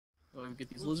Get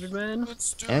these lizard men.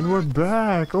 And we're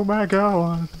back! Oh my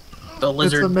god! The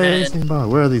lizard it's amazing, men.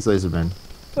 Where are these lizard men?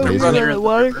 They're running in the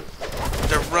water.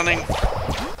 They're running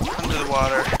under the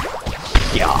water.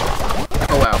 Yeah.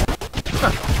 Oh wow.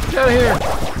 Huh. Get out of here.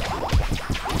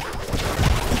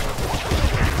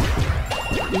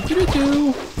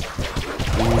 Do-do-do-do.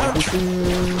 I'm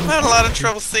having a lot of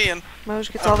trouble seeing.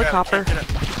 Moj gets all the copper.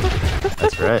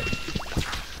 That's right.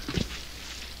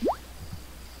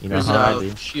 You know There's how I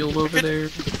do. a shield over there.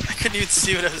 I couldn't even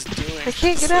see what I was doing. I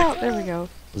can't get out. There we go.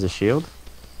 Is a shield?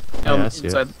 Yeah, I see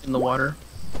inside it. in the water.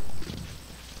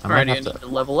 I might Alright, I have need to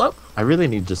level up. I really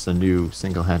need just a new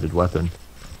single-handed weapon.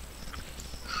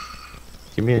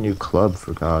 Give me a new club,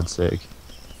 for God's sake.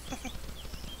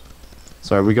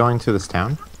 So are we going to this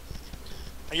town?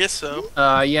 I guess so.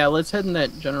 Yeah, let's head in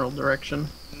that general direction.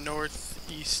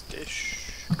 Northeast-ish.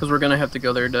 Because we're gonna have to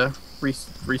go there to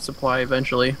resupply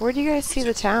eventually. Where do you guys see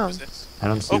the town? I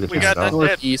don't see the we town got at all. undead. We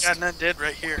Northeast. got undead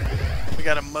right here. We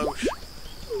got a mosh.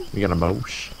 We got a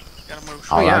mosh. Got a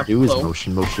mosh. All yeah. I do is Hello.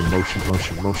 motion, motion, motion,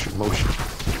 motion, motion, motion.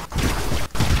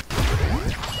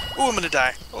 Oh, I'm gonna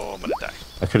die. Oh, I'm gonna die.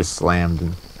 I could have slammed,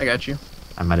 and I got you.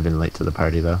 I might have been late to the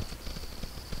party, though.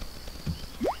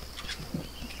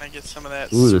 Can I get some of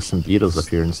that Ooh, there's some beetles up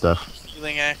here and stuff.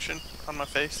 healing action on my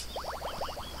face?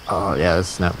 Oh, yeah, there's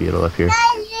a snout beetle up here.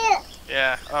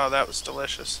 Yeah. Oh, that was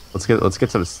delicious. Let's get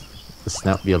to the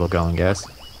snout beetle going, guys.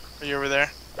 Are you over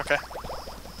there? Okay.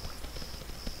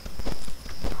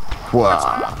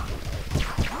 Wow.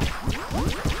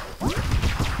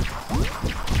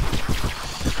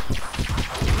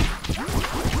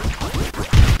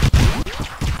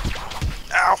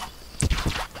 Ow.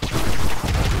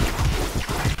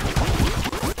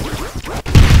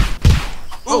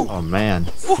 Oh, man.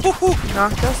 Woohoo!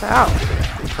 Knocked us out.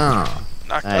 Oh.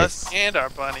 Knocked Nice. us and our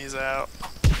bunnies out.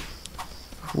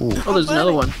 Ooh. Oh, there's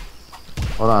another one.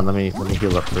 Hold on, let me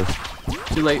heal up first.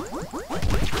 Too late.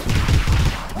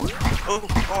 Oh,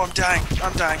 I'm dying.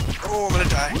 I'm dying. Oh, I'm gonna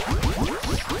die.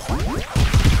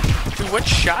 Dude, what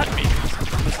shot me?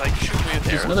 It was like shooting me with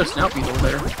There's arrows. another snout beetle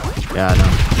there. Yeah, I know.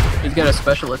 He's got a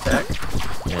special attack.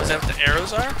 Yeah. Is that what the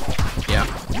arrows are? Yeah.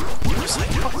 I was like,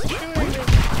 oh, shooting me.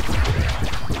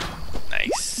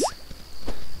 Nice.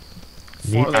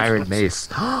 Neat Oh, that's iron nice. mace.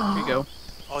 Here you go.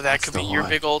 Oh, that That's could the be your one.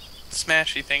 big old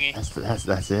smashy thingy.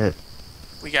 That's it.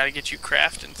 We gotta get you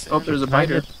crafting soon. Oh, there's a Can I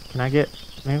biter. Can I get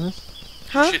Mavis?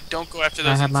 Huh? Shit, don't go after Can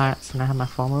I those have my insects. Can I have my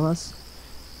formulas?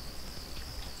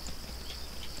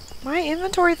 My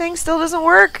inventory thing still doesn't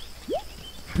work.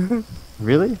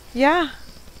 Really? Yeah.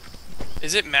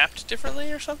 Is it mapped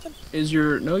differently or something? Is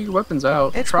your your weapon's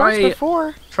out. It's worked try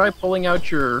before. pulling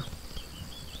out your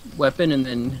weapon and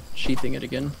then sheathing it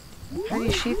again. How do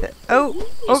you sheath it? Oh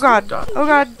god. Dodge. Oh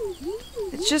god.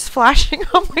 It's just flashing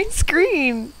on my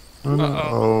screen. Oh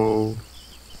no.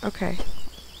 Okay.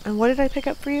 And what did I pick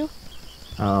up for you?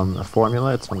 A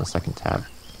formula. It's on the second tab.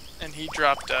 And he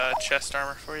dropped chest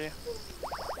armor for you.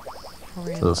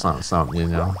 So something, you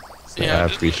know. So Yeah, I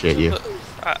just- appreciate you.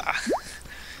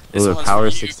 This Ooh, one's power for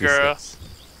you, 66. girl.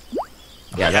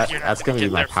 Yeah, You're not that's gonna gonna be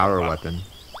get my there for a power while. weapon.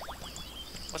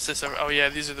 What's this over? Oh yeah,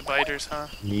 these are the biters, huh?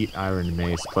 Neat iron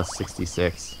mace plus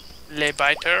 66. Le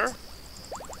biter.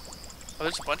 Oh,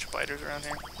 there's a bunch of biters around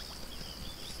here.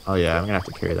 Oh yeah, I'm gonna have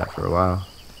to carry that for a while.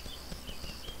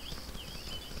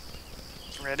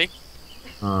 Ready?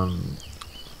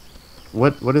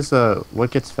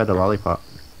 What gets fed a lollipop?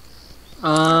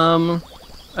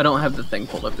 I don't have the thing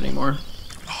pulled up anymore.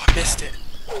 Oh, I missed it.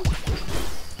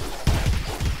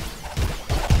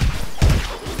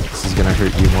 This is gonna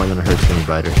hurt you more than it hurts any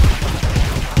biter.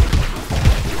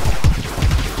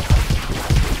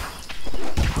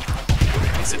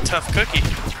 He's a tough cookie.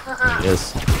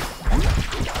 Yes.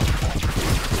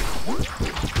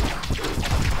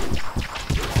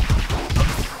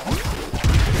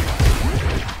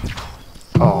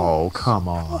 Oh, come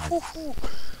on.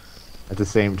 At the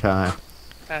same time.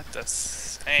 At the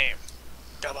same.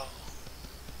 Double.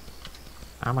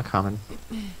 I'm a coming.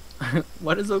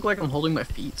 Why does it look like I'm holding my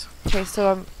feet? Okay,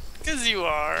 so Cause you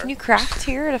are. can you craft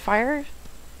here at a fire?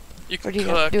 You Or can do you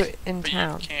cook, have to do it in but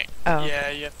town? you can't. Oh. Yeah,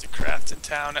 you have to craft in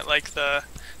town at like the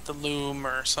loom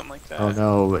or something like that. Oh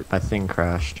no, but my thing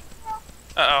crashed.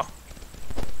 Uh oh.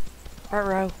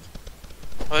 Ruh-roh.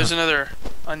 Well, there's another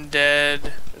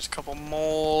undead. There's a couple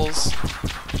moles.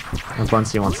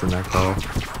 Bunsy wants in there, Cole.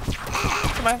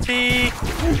 Come on, T.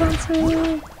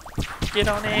 Get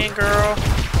on in, girl.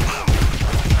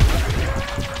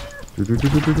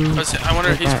 I wonder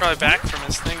if he's probably back from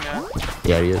his thing now.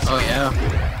 Yeah, he is. Oh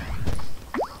yeah.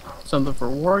 Something for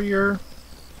warrior.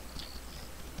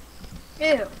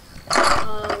 Ew.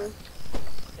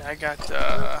 Yeah, I got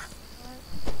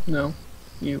No.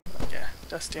 You. yeah,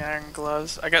 dusty iron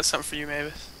gloves. I got something for you,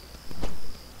 Mavis.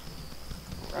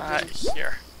 Right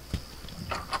here.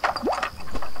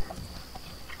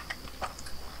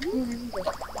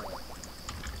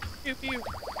 Pew pew.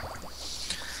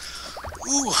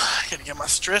 Ooh, I gotta get my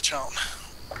stretch on.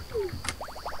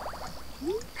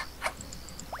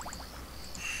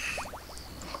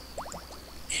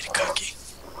 Eat a cookie.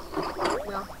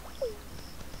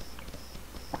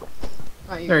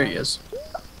 There he is.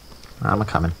 I'm a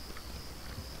coming.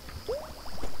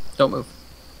 Don't move.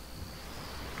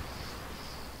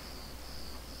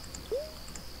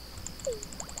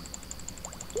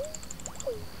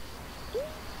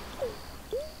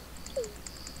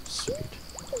 Sweet.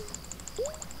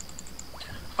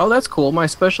 Oh, that's cool. My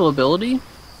special ability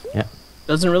Yeah.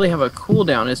 doesn't really have a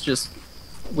cooldown. It's just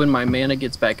when my mana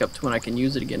gets back up to when I can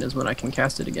use it again is when I can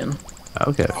cast it again.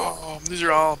 Okay. Oh, these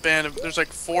are all a band of. There's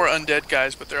like 4 undead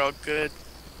guys, but they're all good.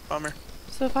 Bummer.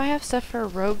 So if I have stuff for a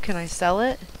rogue, can I sell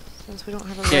it? Since we don't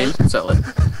have a rogue. Yeah, you can sell it.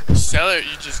 Sell it,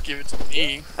 you just give it to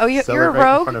me. Oh, Sell you're it a right in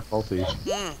rogue? front of Faulty. You're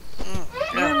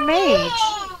Yeah, a mage.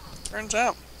 turns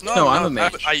out. No, I'm a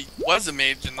mage. I was a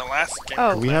mage in the last game.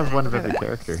 Oh. We have one of Okay. every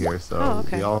character here, so Oh,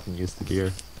 okay. we all can use the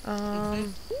gear. My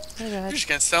You're bad. just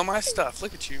gonna sell my stuff.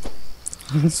 Look at you.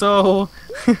 So.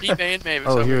 eBay and Mavis.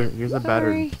 Oh, over here. here's a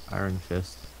battered Sorry. iron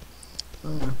fist.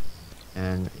 Oh.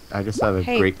 And I just have a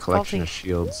Hey, great collection Faulty. of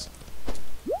shields.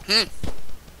 Hmm.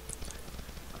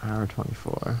 Hour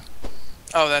 24.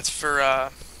 Oh, that's for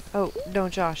Oh, no,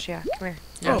 Josh, yeah, come here.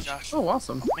 yeah, Oh, Josh. oh,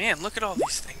 awesome. Man, look at all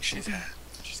these things she's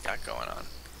got going on.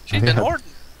 She's Oh, been yeah. hoarding.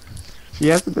 She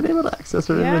hasn't been able to access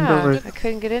her Yeah, inventory. I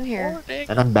couldn't get in here. Hoarding.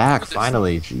 And I'm back, Who's this?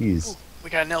 finally. Jeez. Ooh, we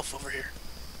got an elf over here.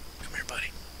 Come here, buddy.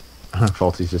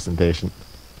 Faulty's just impatient.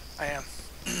 I am.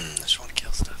 I just want to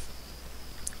kill stuff.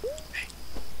 Hey,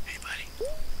 hey,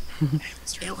 buddy. Hey,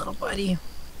 Mr. Hey, Elf. little buddy.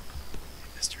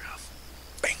 Mr. Elf.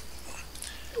 Bang.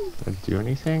 Did I do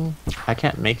anything? I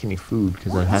can't make any food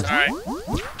because I have. Sorry.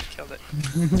 Killed it.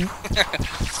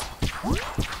 I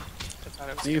thought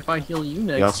it was See if I heal you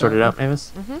next. You all sorted time. out,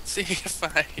 Mavis? See if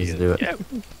I. Let's do it. Yep.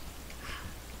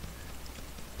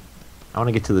 I want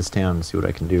to get to this town and see what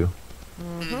I can do.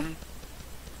 Mhm.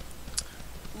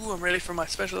 Ooh, I'm ready for my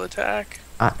special attack.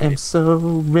 I am so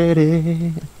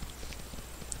ready.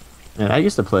 And I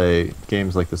used to play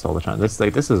games like this all the time. This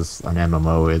is an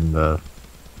MMO in the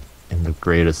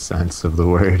greatest sense of the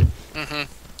word. Mm-hmm.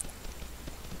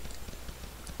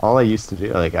 All I used to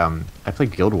do, like I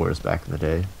played Guild Wars back in the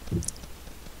day.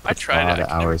 I tried lot it. of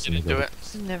I could never hours get into into Guild it.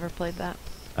 Wars. Never played that.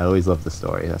 I always loved the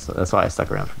story. That's why I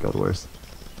stuck around for Guild Wars.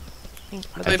 I think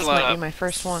I played this a lot might be of my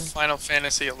first one. Final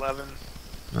Fantasy 11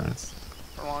 Nice.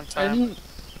 for a long I time.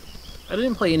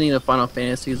 didn't play any of the Final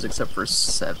Fantasies except for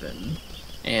 7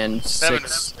 and 7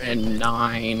 6 is great. and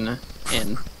 9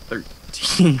 and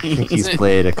 13. I think he's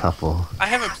played a couple. I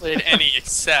haven't played any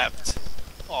except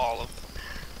all of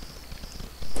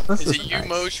them. This Is it you, nice.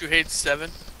 Moj, who hates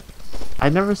 7? I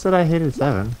never said I hated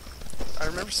 7. I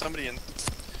remember somebody in.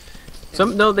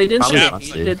 No, they didn't Probably say not, they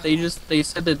hated it. They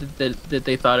said that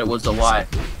they thought it was a lot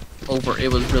over.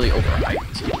 It was really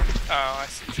overhyped. Oh, I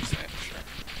see what you're saying. Sure.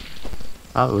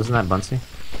 Oh, wasn't that Bunsey?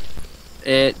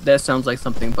 That sounds like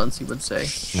something Bunsey would say.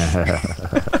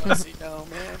 Let's see, no,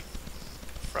 man.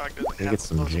 Frog doesn't We have get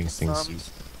some opposable jinxing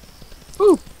thumbs.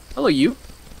 Ooh, hello you.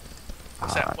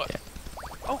 What's that? What?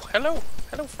 Oh, hello.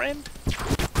 Hello, friend.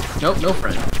 Nope, no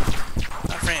friend.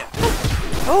 My friend.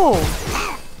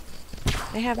 Oh!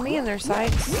 They have me in their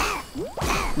sights.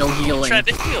 No healing. Tried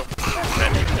to heal.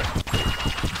 Tried to heal.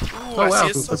 Ooh, Oh, I wow. see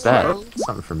a sword. What's that?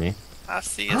 Something for me. I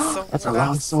see a sword. That's a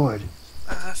long sword.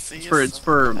 I see It's a for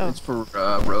sword. Oh. it's for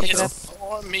Roko. It's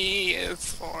for me.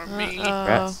 It's for me.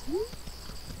 Rats.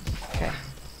 Okay.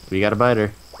 We got a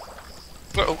biter.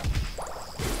 Uh-oh.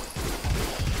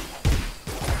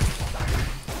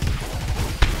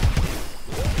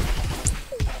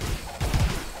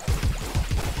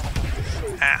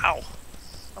 Ow.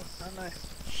 Oh, not nice.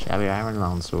 Shabby iron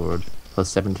longsword. Plus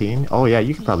 17. Oh yeah,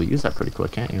 you can probably use that pretty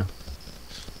quick, can't you?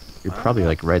 You're probably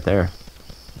like right there.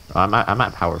 Oh, I'm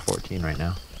at power 14 right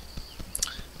now.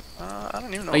 I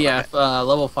don't even know. Oh yeah, what I'm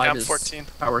level at. 5 I'm is 14.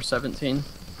 power 17.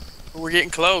 We're getting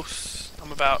close.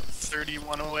 I'm about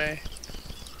 31 away.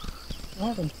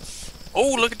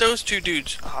 Oh, look at those two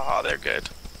dudes. Oh, they're good.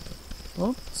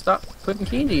 Well, stop putting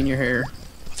candy in your hair.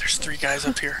 Oh, there's 3 guys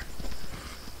up here.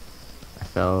 I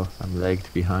fell. I'm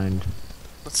lagged behind.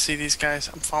 Let's see these guys.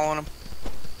 I'm following them.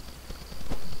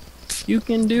 You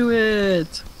can do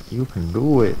it. You can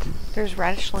do it. There's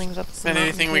radishlings up the And mountain,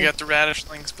 anything, we too. got the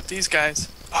radishlings. But these guys,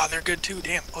 oh, they're good too.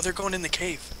 Damn. Oh, they're going in the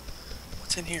cave.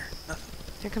 What's in here? Nothing.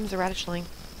 Here comes the radishling.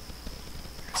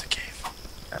 There's a cave.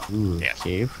 Ooh, Yeah.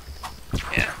 cave.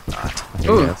 Yeah, not.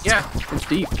 Oh, Yes. yeah, it's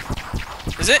deep.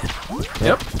 Is it?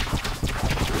 Yep.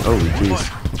 Oh, Boy,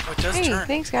 jeez. oh, it does Hey, turn.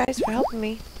 thanks guys for helping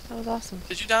me. That was awesome.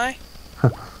 Did you die?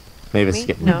 Mavis Me?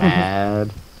 getting No.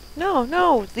 mad.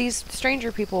 No, these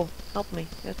stranger people helped me.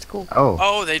 That's cool. Oh.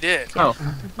 Oh, they did. Oh,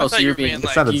 oh, so thought you you're were being being It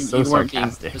like, sounded you, so you weren't being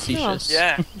sarcastic. facetious.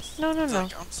 Yeah. No. It's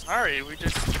like, I'm sorry. We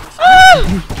just. Ah!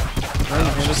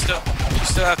 She's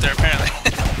still out there apparently.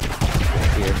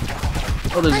 Here.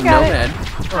 Oh, there's I a got it. nomad.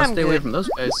 Oh, I'm stay away good. from those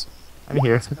guys. I'm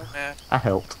here. Oh, man. I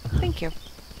helped. Thank you.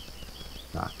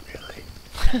 Not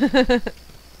really.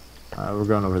 We're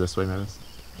going over this way, Mavis.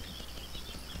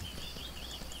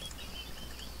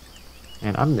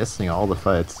 And I'm missing all the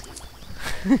fights.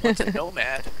 What's a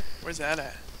nomad? Where's that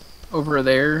at? Over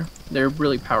there, they're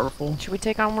really powerful. Should we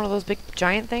take on one of those big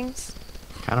giant things?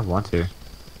 Kind of want to.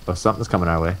 Oh, something's coming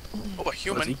our way. Oh, a What's a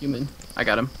human. human? I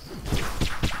got him.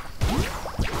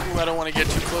 Ooh, I don't want to get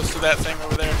too close to that thing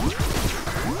over there.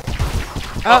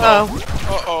 Uh-oh.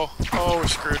 Uh-oh. Oh, we're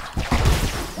screwed.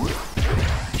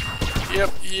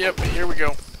 Yep, here we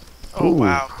go. Oh, Ooh.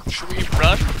 wow. Should we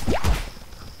run?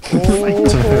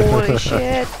 Oh, holy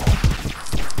shit.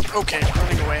 Okay,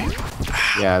 running away.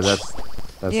 Yeah, that's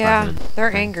Yeah, not good.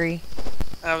 they're angry.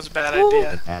 That was a bad Ooh.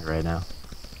 idea. Bad right now.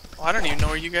 Well, I don't even know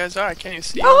where you guys are. I can't even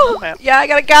see you on Oh, the map. yeah, I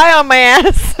got a guy on my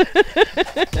ass.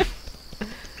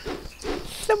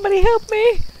 Somebody help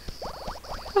me.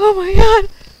 Oh my god.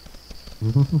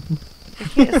 I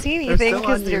can't see anything still on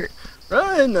because you. they're...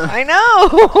 Run! I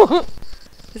know.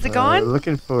 Is it gone?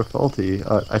 Looking for Faulty.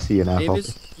 I see you now,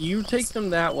 Mavis, Faulty. you take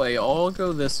them that way. I'll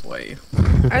go this way.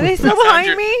 Are they still found behind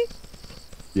your- me?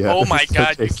 Yeah, Oh my still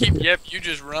god, you chasing keep, yep, you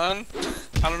just run.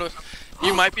 I don't know.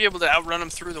 You might be able to outrun them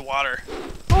through the water.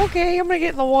 Okay, I'm gonna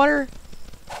get in the water.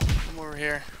 Come over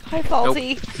here. Hi,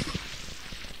 Faulty.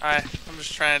 Hi, I'm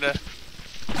just trying to...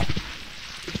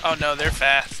 Oh no, they're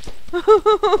fast. Come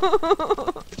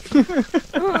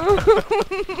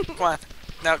on.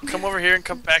 Now come over here and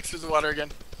come back through the water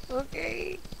again.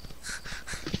 Okay.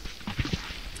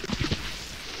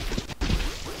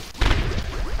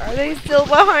 Are they still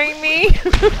behind me?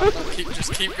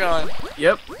 Just keep going.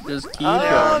 Yep, just keep Oh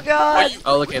going. god.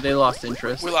 Oh, okay, they lost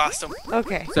interest. We lost them.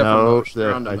 Okay. Except No, for Mosh,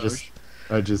 they're on to I just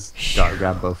Mosh.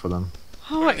 grabbed both of them.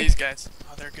 Oh Where are my. these guys?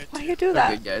 Oh, they're good Why do too. you do They're that?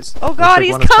 good guys. Oh Looks god, like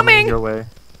he's one is coming! your way.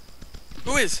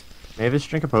 Who is? Mavis,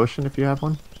 drink a potion if you have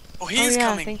one. Oh, he's yeah,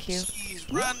 coming. thank you.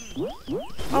 Jeez, run.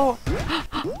 Oh.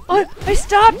 Oh, I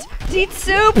stopped to eat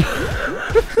soup!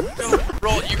 No,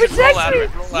 roll. You can Protect roll out of me.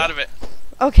 it. Roll out of it.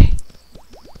 Okay.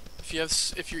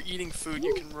 If you're eating food,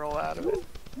 you can roll out of it.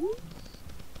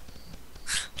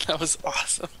 That was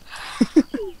awesome.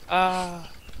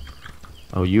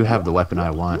 Oh, you have the weapon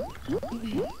I want.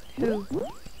 Who?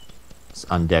 This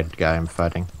undead guy I'm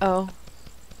fighting. Oh.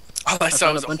 All I I saw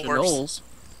found was a a bunch of horse. gnolls.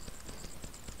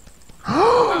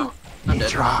 Wow, I'm He dead.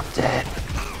 dropped it.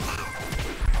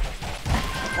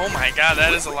 Oh my god,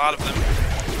 that is a lot of them.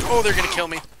 Oh, they're gonna kill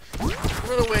me. Run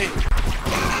away.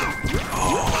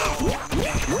 Oh,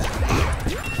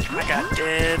 man. I got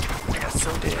dead. I got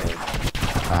so dead.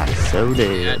 I'm so Yeah, I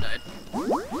dead. died. I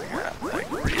got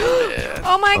like real dead.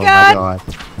 Oh my Oh god! my god.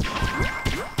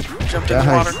 Jumped in the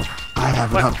Guys, water. I have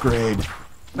an What? upgrade.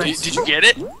 Did you get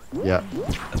it? Yeah,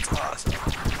 That's awesome.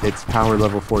 it's power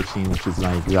level 14, which is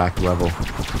my exact level.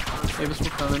 Mavis, we're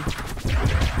coming.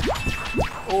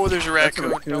 Oh, there's a That's a raccoon.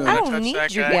 raccoon. Don't I wanna don't touch need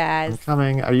that you guy. I'm guys.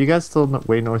 coming. Are you guys still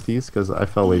way northeast? Because I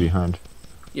fell way behind.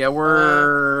 Yeah,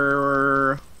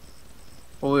 we're...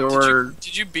 Well, we were...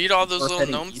 Did you beat all those we're little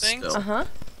heading gnome east things? still. Uh-huh.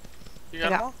 You I got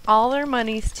them got all? all their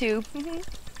monies too.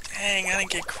 Dang, I didn't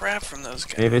get crap from those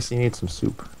guys. Mavis, you need some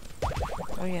soup.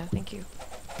 Oh yeah, thank you.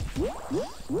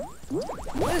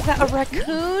 What is that, a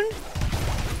raccoon?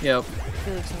 Yep,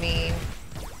 He looks mean.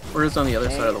 we're just on the other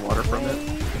side of the water from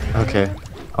it. Okay,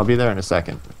 I'll be there in a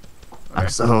second. I'm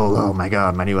so oh my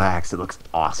god, my new axe, it looks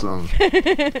awesome.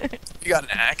 You got an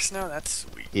axe now? That's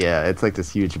sweet. Yeah, it's like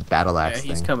this huge battle Yeah, axe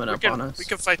he's thing. coming up on us. We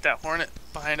can fight that hornet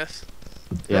behind us.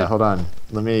 Yeah, hold on.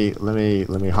 Let me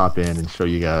hop in and show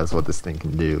you guys what this thing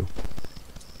can do.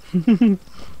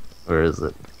 Where is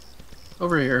it?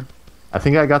 Over here. I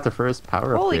think I got the first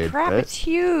power Holy upgrade. crap, right? it's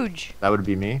huge. That would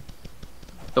be me.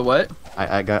 The what?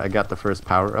 I got the first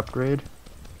power upgrade.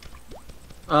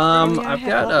 Yeah, I I've have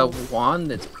got levels. a wand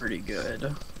that's pretty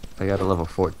good. I got a level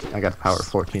 14. I got power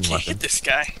 14 Can't weapon. hit this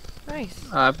guy. Nice.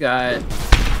 I've got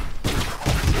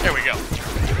There we go.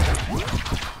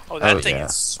 Oh, that Oh, thing yeah.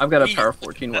 is I've got a sweet. power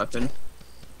 14 weapon.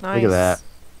 Nice. Look at that.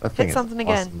 That thing is something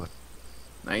again. awesome.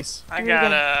 Nice. I Here we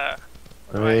got go. a...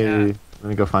 What Let do I have?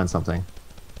 me go find something.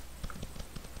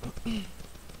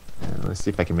 Let's see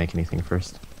if I can make anything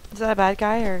first. Is that a bad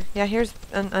guy or? Yeah, here's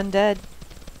an undead.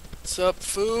 What's up,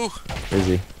 foo? Where is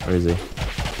he? Where is he?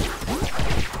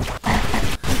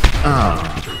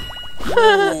 Oh.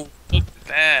 Ooh, look at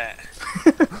that.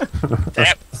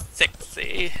 That was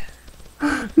sexy.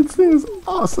 This thing is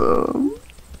awesome.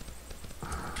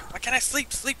 Why can't I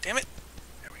sleep? Sleep, damn it.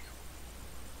 There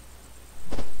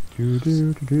we go. Do,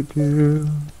 do, do, do, do.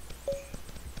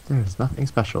 There's nothing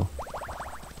special.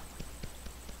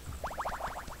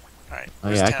 Alright. Oh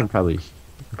yeah, I can probably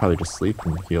just sleep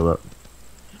and heal up.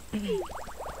 Man,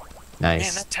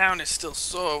 Nice. that town is still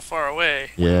so far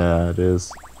away. Yeah, it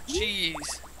is.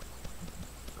 Jeez.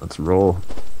 Let's roll.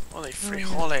 Holy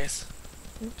frijoles.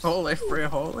 Holy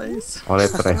frijoles. Ole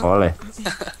frejole.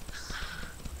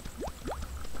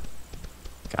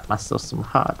 Got myself some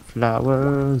hot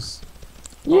flowers.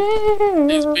 Yeah.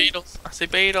 These beetles. I say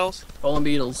beetles. Fallen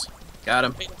beetles. Got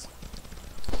him. Beetles.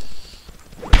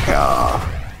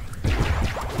 Yeah.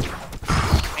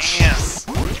 Man.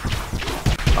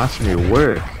 Watch me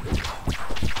work.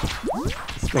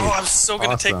 Oh, I was so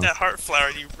gonna take awesome. that heart flower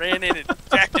and you ran in and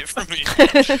jacked it from me.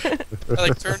 I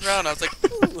like turned around, I was like,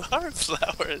 ooh, heart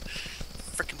flower.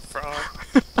 Frickin' frog.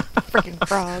 Freaking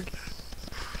frog.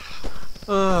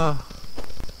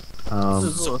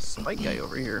 There's a little spike guy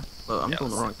over here. But I'm Yeah,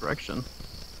 going the wrong direction.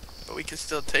 But we can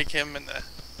still take him in the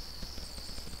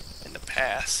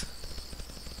pass.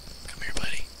 Come here,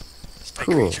 buddy. Spike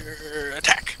Cool. creature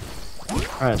attack.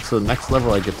 Alright, so next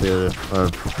level I get to, or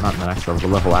not the next level, the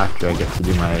level after I get to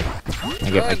do my,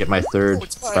 I get my third Oh,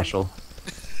 it's fine. special.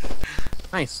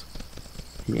 Nice.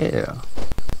 Yeah.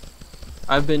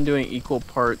 I've been doing equal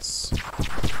parts.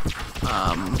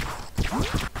 Oh,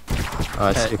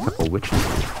 I see a couple witches.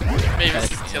 Mavis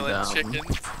Pet is killing and,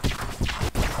 chickens.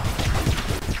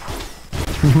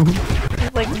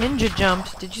 It like ninja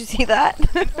jumped. Did you see that?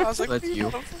 I was like, That's you.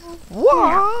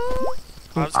 Whoa!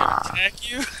 I was gonna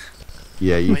attack you.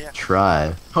 Yeah, you Oh, yeah.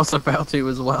 try. I was about to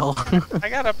as well. I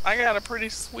got a pretty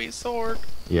sweet sword.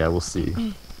 Yeah, we'll see.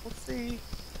 Let's see.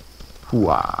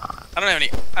 Hooah. I don't have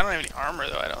any armor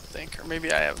though. I don't think, or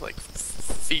maybe I have like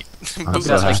feet. I'm boots.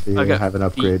 so got, like, happy I I got have an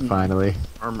upgrade feet and- finally.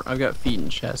 Armor. I've got feet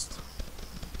and chest.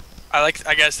 I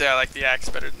gotta say I like the axe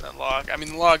better than the log. I mean,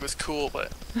 the log was cool,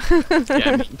 but Yeah,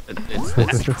 I mean,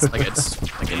 it's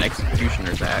like an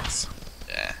executioner's axe.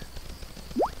 yeah.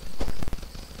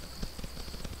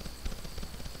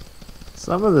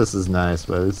 Some of this is nice,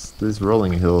 but these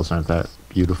rolling hills aren't that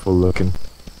beautiful looking.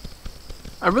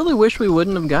 I really wish we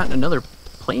wouldn't have gotten another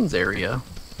plains area.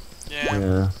 Yeah.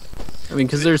 Yeah. I mean,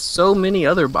 because there's so many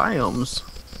other biomes.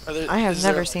 I have is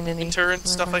there, never seen any. winter and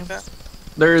stuff like that.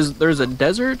 There's a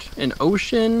desert, an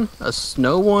ocean, a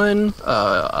snow one,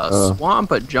 a swamp,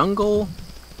 a jungle.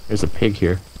 There's a pig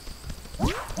here.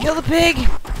 Kill the pig!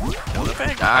 Kill the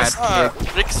pig. I God, saw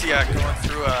Rixiac going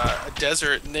through a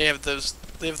desert, and they have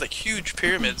like huge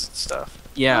pyramids and stuff.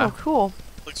 Yeah. Oh, cool.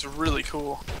 Looks really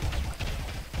cool.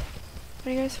 What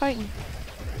are you guys fighting?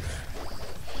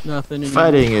 Nothing. Anymore.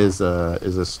 Fighting is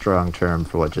a strong term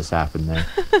for what just happened there.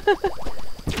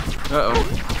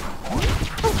 Uh-oh.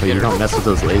 But you don't mess with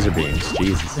those laser beams,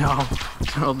 Jesus. No,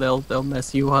 they'll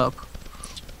mess you up.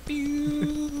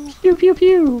 Pew, Pew pew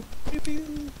pew. pew,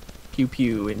 pew. Pew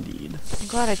pew, indeed. I'm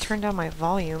glad I turned down my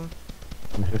volume.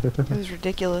 It was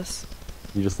ridiculous.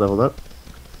 You just leveled up?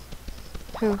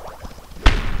 Who?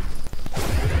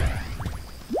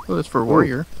 Oh, it's for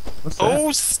warrior. What's that?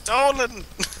 Oh, stolen!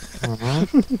 Uh-huh.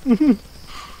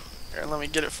 Here, let me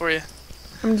get it for you.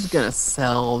 I'm just gonna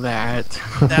sell that.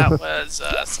 That was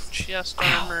some chest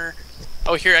armor.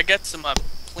 Oh, here, I got some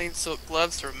plain silk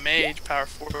gloves from Mage, power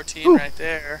 14 Ooh. right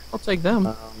there. I'll take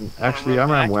them. Actually, the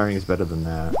armor I'm wearing is better than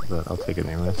that, but I'll take it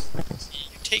anyways. Thanks.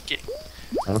 You take it.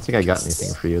 I don't think I got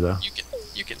anything for you though.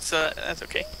 You can sell it. That's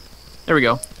okay. There we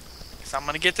go. So I'm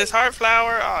gonna get this heart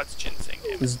flower. Oh, it's ginseng.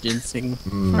 Damn it. This is ginseng.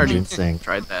 Already Ginseng.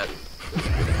 tried that.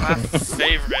 My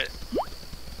favorite.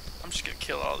 I'm just gonna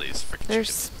kill all these freaking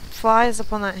There's flies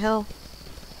up on that hill.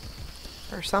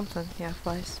 Or something. Yeah,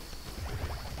 flies.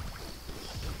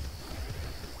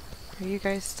 Are you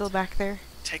guys still back there?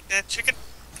 Take that chicken.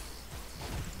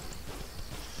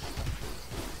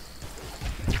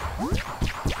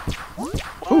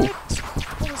 Ooh.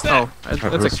 What was that? Oh,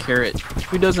 that's a carrot.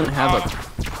 Who doesn't have a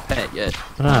pet yet?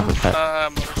 I don't have a pet,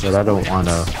 but I don't want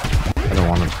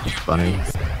a bunny.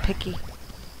 Picky.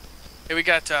 Hey, we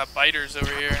got biters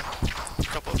over here. A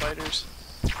couple of biters.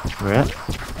 Where at?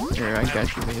 Here, I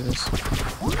got you, Mavis.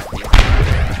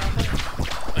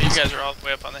 Oh, you guys are all the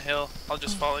way up on the hill. I'll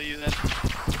just follow you then.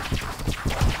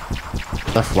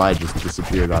 That fly just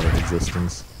disappeared out of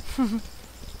existence. Oh,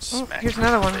 Smack here's you in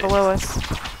another the one face. below us.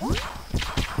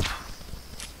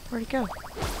 Where'd he go?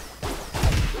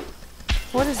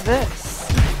 What is this?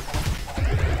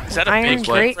 Is that a Iron big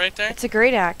great. right there? It's a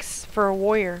great axe for a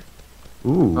warrior.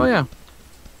 Ooh. Oh yeah.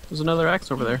 There's another axe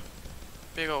over there.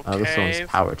 Big old Oh, this one's cave.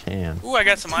 power tan. Ooh, I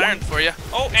got some iron for you.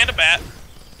 Oh, and a bat.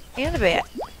 And a bat.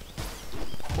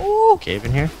 Ooh. Cave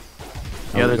in here?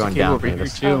 Yeah, we're there's a going cave down, over here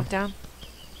Mavis. too. Oh, down.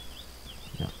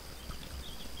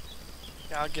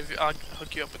 Yeah, I'll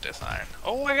hook you up with this iron.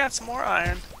 Oh, I got some more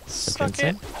iron. Suck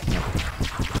it.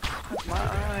 That's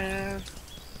my iron.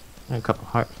 And a couple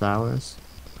heart flowers.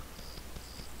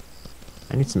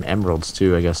 I need some emeralds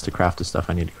too, I guess, to craft the stuff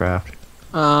I need to craft.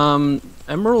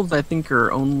 Emeralds I think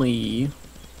are only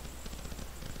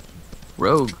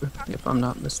rogue, if I'm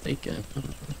not mistaken.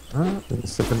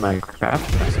 Sip in my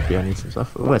craft recipe, I need some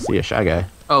stuff. Oh, I see a shy guy.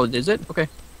 Oh, is it? Okay.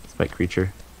 Spike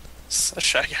creature. It's a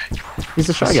shy guy. He's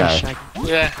a shy guy.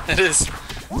 Yeah, it is.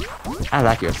 I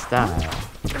like your style.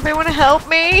 Anybody want to help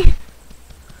me?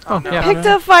 Oh, no. yeah. Picked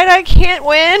a fight I can't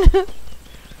win.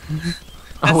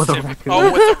 Oh, with a That's different. raccoon.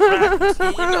 Oh, with a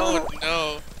raccoon.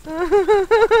 Oh,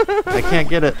 no. I can't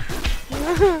get it.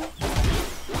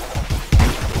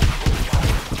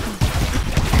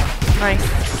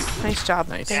 Nice. Nice job.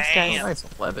 Nice. Thanks, Damn. guys.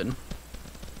 Nice 11.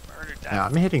 Murdered that. Yeah,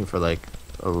 I'm hitting for like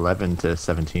 11 to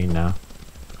 17 now.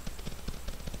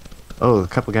 Oh, a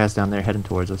couple guys down there heading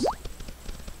towards us.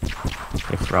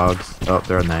 Hey, frogs. Oh,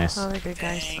 they're nice. Oh, they're good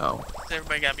guys. Dang. Oh.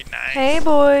 Everybody gotta be nice. Hey,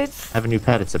 boys. I have a new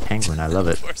pet. It's a penguin. I love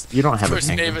it. Of course. You don't have Of a course,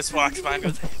 penguin. Mavis walks by and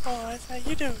goes, "Hey, boys, how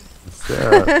you doing?"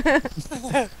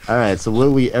 Alright, so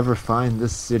will we ever find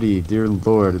this city? Dear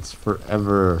Lord, it's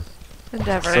forever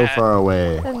Endeavor. so far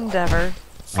away. Endeavor.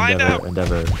 Find Endeavor, out.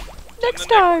 Endeavor. Next in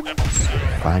the time. episode.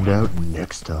 Find out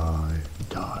next time.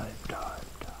 Time.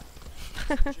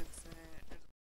 Jim